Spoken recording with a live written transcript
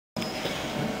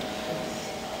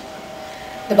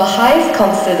The Baha'is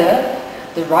consider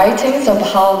the writings of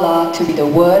Baha'u'llah to be the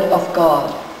Word of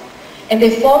God, and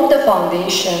they form the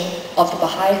foundation of the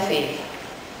Baha'i faith.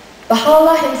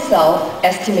 Baha'u'llah himself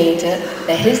estimated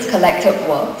that his collected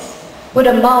works would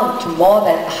amount to more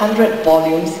than 100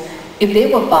 volumes if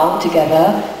they were bound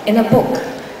together in a book,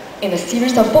 in a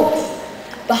series of books.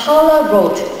 Baha'u'llah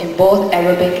wrote in both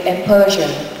Arabic and Persian.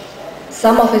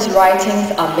 Some of his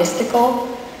writings are mystical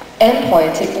and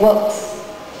poetic works,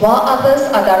 while others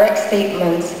are direct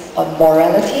statements on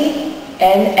morality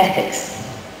and ethics.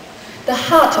 The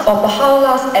heart of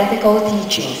Baha'u'llah's ethical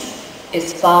teachings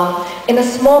is found in a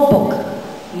small book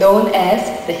known as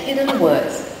the Hidden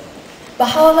Words.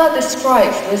 Baha'u'llah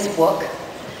describes this work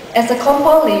as a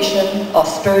compilation of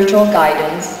spiritual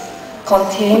guidance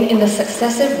contained in the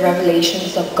successive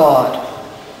revelations of God.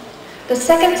 The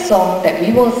second song that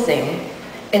we will sing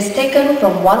is taken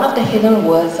from one of the hidden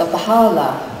words of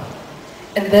Baha'u'llah.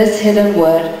 In this hidden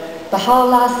word,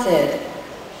 Baha'u'llah said,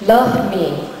 "Love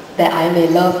me, that I may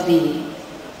love thee.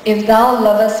 If thou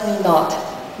lovest me not,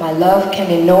 my love can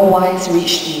in no wise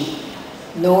reach thee.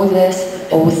 Know this,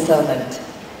 O servant."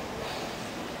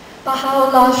 巴哈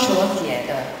欧拉所写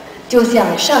的就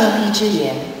像上帝之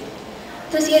言，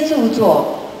这些著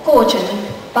作构成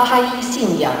巴哈伊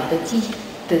信仰的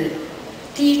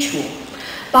基础。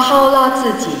巴哈欧拉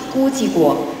自己估计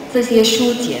过这些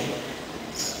书简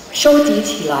收集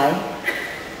起来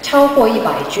超过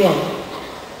100卷。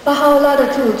巴哈欧拉的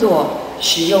著作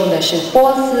使用的是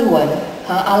波斯文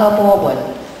和阿拉伯文，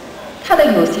他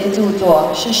的有些著作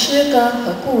是诗歌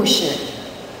和故事，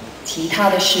其他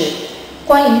的是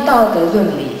关于道德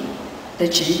伦理的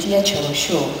直接陈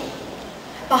述。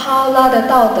巴哈欧拉的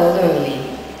道德伦理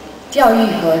教育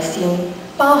核心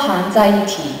包含在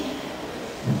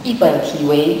一本题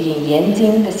为《引言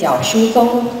经》的小书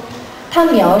中。他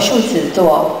描述此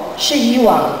作是以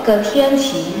往各天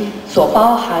期所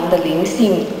包含的灵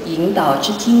性引导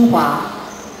之精华。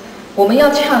我们要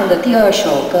唱的第2首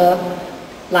歌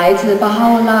来自巴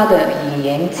哈欧拉的《引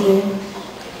言经》。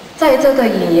在这个《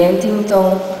引言经》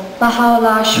中，巴哈欧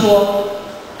拉说：“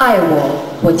爱我，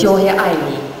我就会爱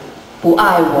你；不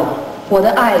爱我，我的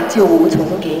爱就无从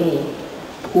给你。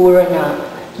仆人啊，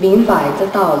明白这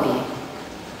道理。”